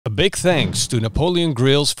A big thanks to Napoleon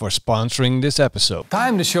Grills for sponsoring this episode.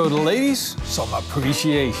 Time to show the ladies some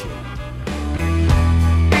appreciation.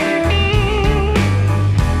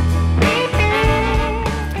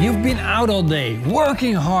 You've been out all day,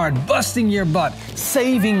 working hard, busting your butt,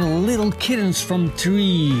 saving little kittens from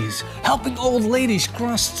trees, helping old ladies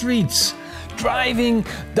cross streets, driving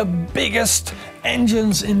the biggest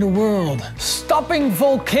engines in the world, stopping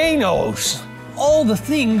volcanoes. All the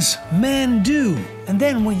things men do. And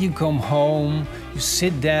then when you come home, you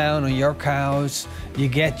sit down on your couch, you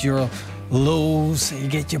get your loaves, you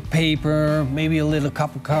get your paper, maybe a little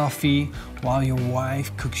cup of coffee, while your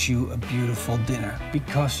wife cooks you a beautiful dinner.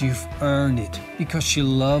 Because you've earned it, because she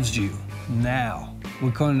loves you. Now,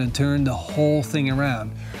 we're going to turn the whole thing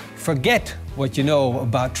around. Forget what you know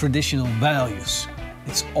about traditional values.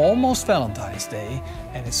 It's almost Valentine's Day,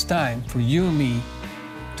 and it's time for you and me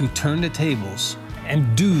to turn the tables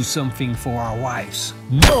and do something for our wives.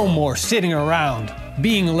 No more sitting around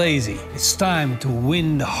being lazy. It's time to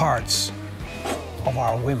win the hearts of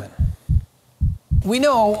our women. We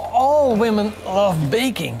know all women love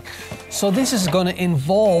baking, so this is going to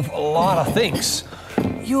involve a lot of things.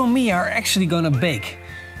 You and me are actually going to bake.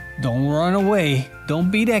 Don't run away. Don't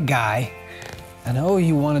be that guy. I know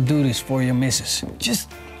you want to do this for your missus. Just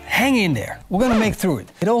hang in there. We're gonna make through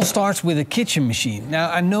it. It all starts with a kitchen machine.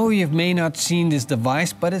 Now, I know you may not seen this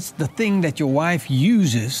device, but it's the thing that your wife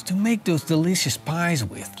uses to make those delicious pies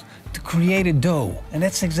with, to create a dough. And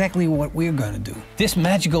that's exactly what we're gonna do. This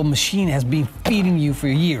magical machine has been feeding you for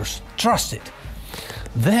years. Trust it.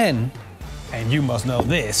 Then, and you must know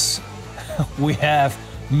this, we have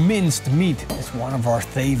minced meat. It's one of our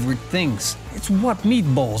favorite things. It's what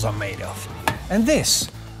meatballs are made of. And this,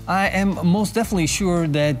 I am most definitely sure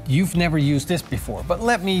that you've never used this before, but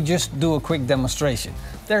let me just do a quick demonstration.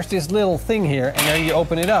 There's this little thing here, and then you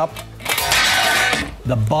open it up,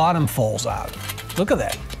 the bottom falls out. Look at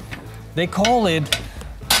that. They call it,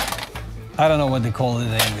 I don't know what they call it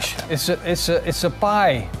in English. It's a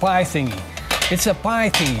pie thingy. It's a pie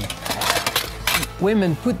thingy.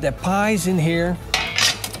 Women put their pies in here,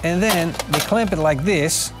 and then they clamp it like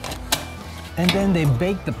this, and then they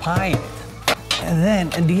bake the pie in it. And then,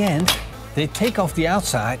 at the end, they take off the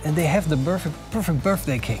outside and they have the perfect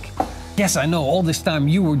birthday cake. Yes, I know, all this time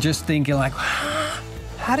you were just thinking like,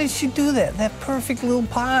 how did she do that? That perfect little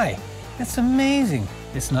pie. That's amazing.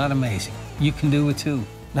 It's not amazing. You can do it too.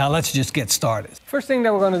 Now let's just get started. First thing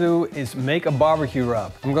that we're gonna do is make a barbecue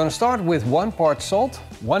rub. I'm gonna start with 1 part salt,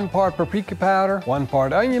 1 part paprika powder, 1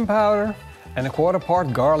 part onion powder, and 1/4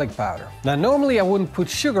 part garlic powder. Now normally I wouldn't put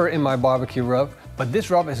sugar in my barbecue rub, but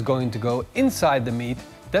this rub is going to go inside the meat.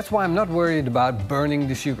 That's why I'm not worried about burning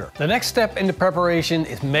the sugar. The next step in the preparation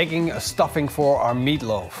is making a stuffing for our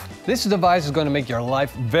meatloaf. This device is going to make your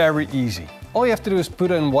life very easy. All you have to do is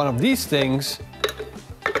put in one of these things,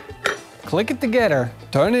 click it together,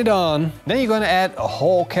 turn it on. Then you're going to add a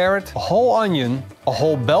whole carrot, a whole onion, a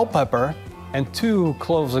whole bell pepper, and 2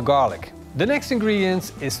 cloves of garlic. The next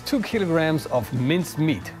ingredients is 2 kilograms of minced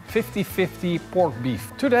meat, 50-50 pork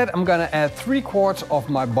beef. To that I'm gonna add 3 quarts of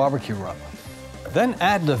my barbecue rub. Then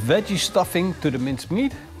add the veggie stuffing to the minced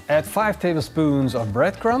meat. Add 5 tablespoons of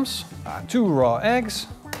breadcrumbs, 2 raw eggs,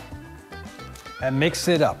 and mix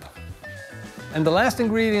it up. And the last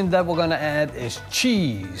ingredient that we're gonna add is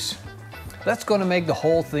cheese. That's gonna make the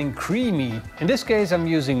whole thing creamy. In this case I'm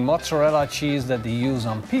using mozzarella cheese that they use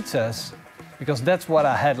on pizzas, because that's what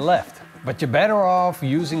I had left. But you're better off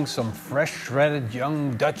using some fresh shredded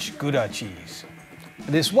young Dutch Gouda cheese.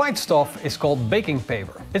 This white stuff is called baking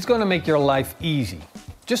paper. It's gonna make your life easy.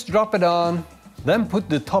 Just drop it on, then put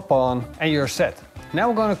the top on, and you're set. Now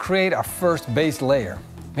we're gonna create our first base layer.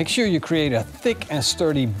 Make sure you create a thick and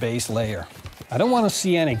sturdy base layer. I don't want to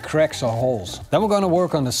see any cracks or holes. Then we're gonna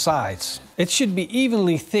work on the sides. It should be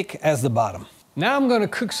evenly thick as the bottom. Now I'm gonna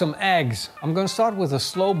cook some eggs. I'm gonna start with a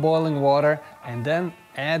slow boiling water and then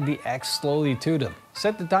add the eggs slowly to them.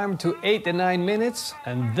 Set the timer to 8 to 9 minutes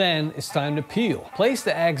and then it's time to peel. Place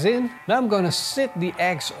the eggs in. Now I'm gonna sit the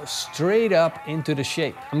eggs straight up into the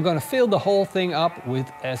shape. I'm gonna fill the whole thing up with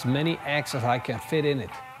as many eggs as I can fit in it.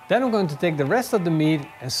 Then I'm going to take the rest of the meat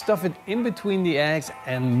and stuff it in between the eggs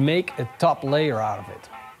and make a top layer out of it.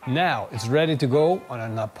 Now it's ready to go on a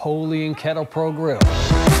Napoleon Kettle Pro grill.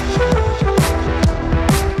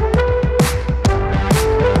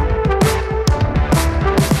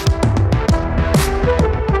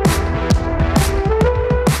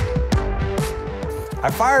 I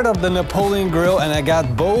fired up the Napoleon grill and I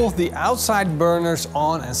got both the outside burners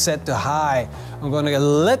on and set to high. I'm going to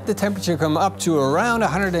let the temperature come up to around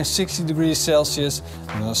 160 degrees Celsius.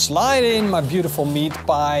 I'm going to slide in my beautiful meat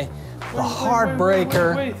pie, the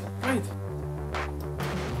heartbreaker. Wait.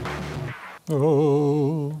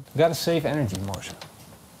 Oh. Gotta save energy, Marcia.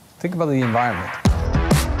 Think about the environment.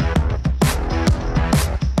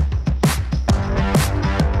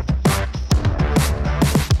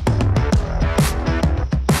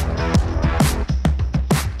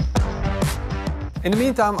 In the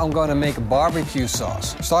meantime, I'm going to make a barbecue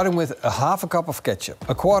sauce, starting with a half a cup of ketchup,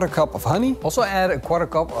 a quarter cup of honey, also add a quarter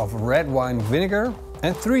cup of red wine vinegar,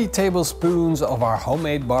 and 3 tablespoons of our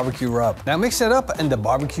homemade barbecue rub. Now mix it up and the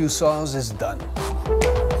barbecue sauce is done.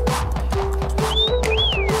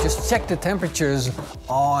 Just check the temperatures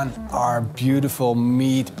on our beautiful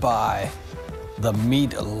meat pie, the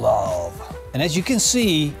meatloaf. And as you can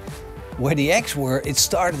see, where the eggs were, it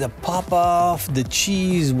started to pop off, the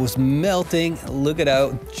cheese was melting. Look at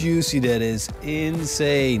how juicy that is,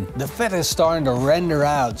 insane. The fat is starting to render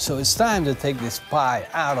out, so it's time to take this pie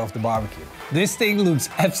out of the barbecue. This thing looks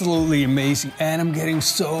absolutely amazing and I'm getting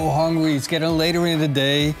so hungry. It's getting later in the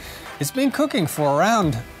day. It's been cooking for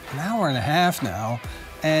around an hour and a half now,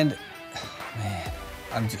 and man,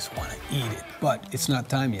 I just want to eat it, but it's not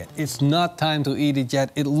time yet. It's not time to eat it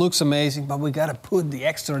yet. It looks amazing, but we gotta put the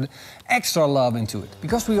extra love into it.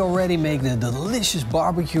 Because we already make the delicious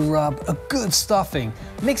barbecue rub, a good stuffing,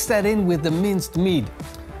 mix that in with the minced meat.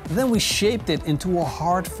 Then we shaped it into a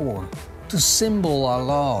heart form to symbol our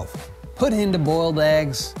love. Put in the boiled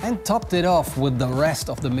eggs and topped it off with the rest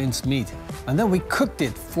of the minced meat. And then we cooked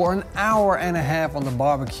it for an hour and a half on the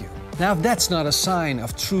barbecue. Now, if that's not a sign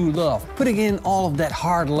of true love, putting in all of that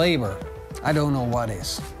hard labor, I don't know what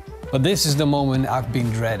is. But this is the moment I've been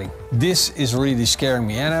dreading. This is really scaring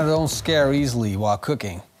me, and I don't scare easily while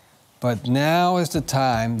cooking. But now is the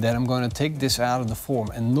time that I'm going to take this out of the form.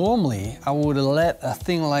 And normally, I would let a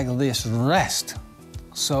thing like this rest.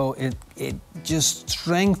 So it just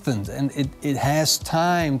strengthens and it has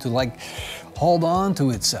time to like hold on to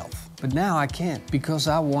itself. But now I can't because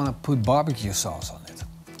I want to put barbecue sauce on it.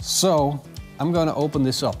 So I'm going to open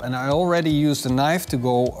this up, and I already used a knife to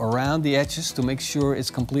go around the edges to make sure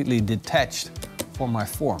it's completely detached from my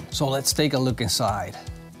form. So let's take a look inside.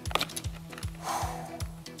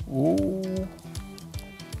 Ooh.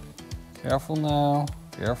 Careful now,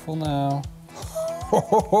 careful now.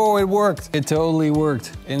 Oh, it worked. It totally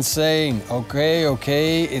worked. Insane.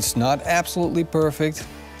 Okay, it's not absolutely perfect.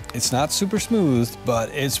 It's not super smooth, but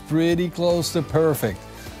it's pretty close to perfect.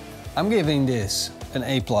 I'm giving this an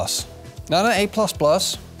A+. Not an A++,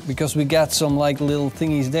 because we got some like little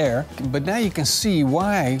thingies there. But now you can see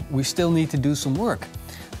why we still need to do some work.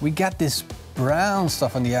 We got this brown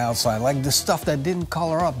stuff on the outside, like the stuff that didn't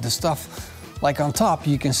color up, the stuff like on top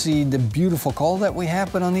you can see the beautiful color that we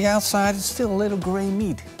have, but on the outside it's still a little gray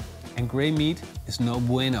meat. And gray meat is no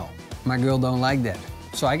bueno. My girl don't like that.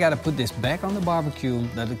 So I gotta put this back on the barbecue,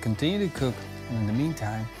 let it continue to cook, and in the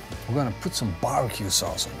meantime, we're gonna put some barbecue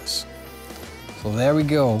sauce on this. So there we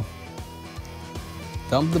go.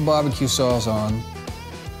 Dump the barbecue sauce on,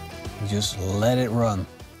 and just let it run.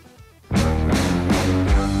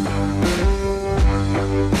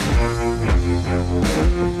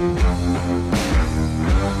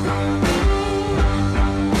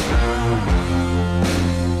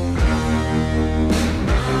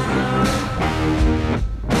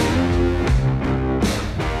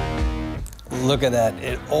 Look at that,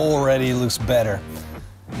 it already looks better.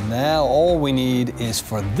 Now all we need is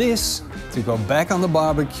for this to go back on the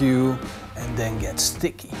barbecue and then get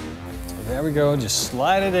sticky. So there we go, just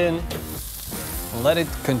slide it in, let it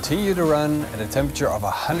continue to run at a temperature of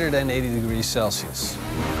 180 degrees Celsius.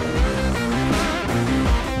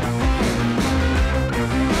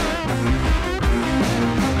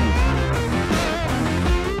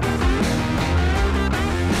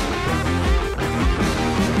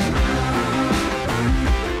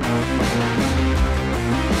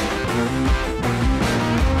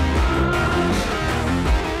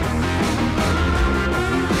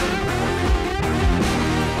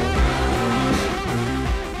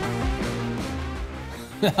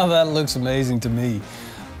 Now that looks amazing to me.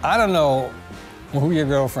 I don't know who your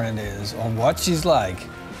girlfriend is or what she's like,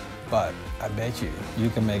 but I bet you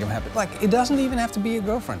can make them happy. Like, it doesn't even have to be your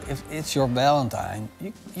girlfriend. If it's your Valentine,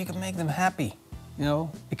 you can make them happy. You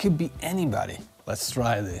know, it could be anybody. Let's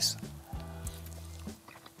try this.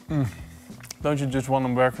 Don't you just want a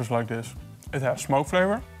breakfast like this? It has smoke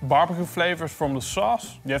flavor, barbecue flavors from the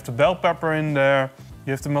sauce. You have the bell pepper in there,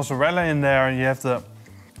 you have the mozzarella in there, you have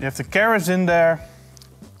the carrots in there.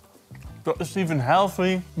 But it's even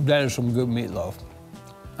healthy. That is some good meatloaf.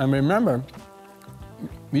 And remember,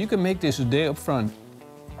 you can make this a day up front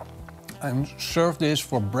and serve this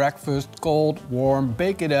for breakfast, cold, warm,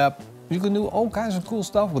 bake it up. You can do all kinds of cool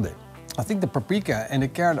stuff with it. I think the paprika and the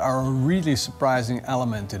carrot are a really surprising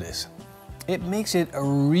element to this. It makes it a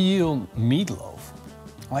real meatloaf.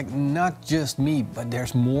 Like not just meat, but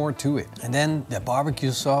there's more to it. And then the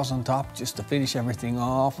barbecue sauce on top just to finish everything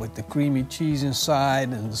off with the creamy cheese inside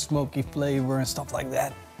and the smoky flavor and stuff like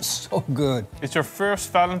that. So good. It's your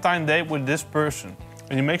first Valentine date with this person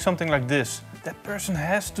and you make something like this. That person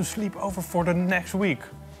has to sleep over for the next week.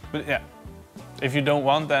 But yeah, if you don't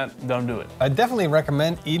want that, don't do it. I definitely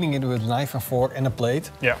recommend eating it with a knife and fork and a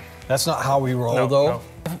plate. Yeah. That's not how we roll though. No.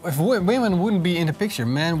 If women wouldn't be in the picture,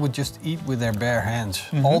 men would just eat with their bare hands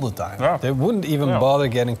all the time. Yeah. They wouldn't even bother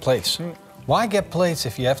getting plates. Why get plates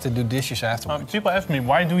if you have to do dishes afterwards? People ask me,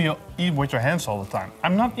 why do you eat with your hands all the time?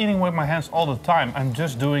 I'm not eating with my hands all the time. I'm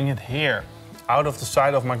just doing it here, out of the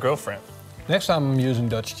sight of my girlfriend. Next time I'm using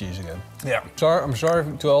Dutch cheese again. Yeah. I'm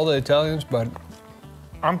sorry to all the Italians, but...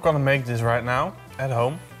 I'm gonna make this right now, at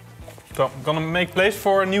home. So I'm gonna make place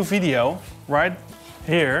for a new video, right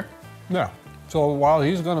here. Yeah. So while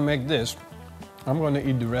he's gonna make this, I'm gonna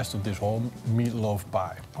eat the rest of this whole meatloaf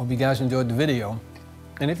pie. Hope you guys enjoyed the video.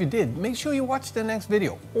 And if you did, make sure you watch the next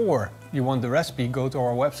video. Or you want the recipe, go to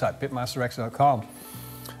our website, pitmasterx.com.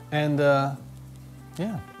 And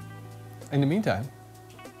yeah, in the meantime.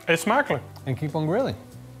 Eet smakelijk. And keep on grilling.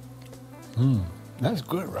 That's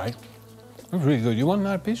good, right? That's really good. You want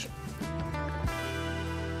another piece?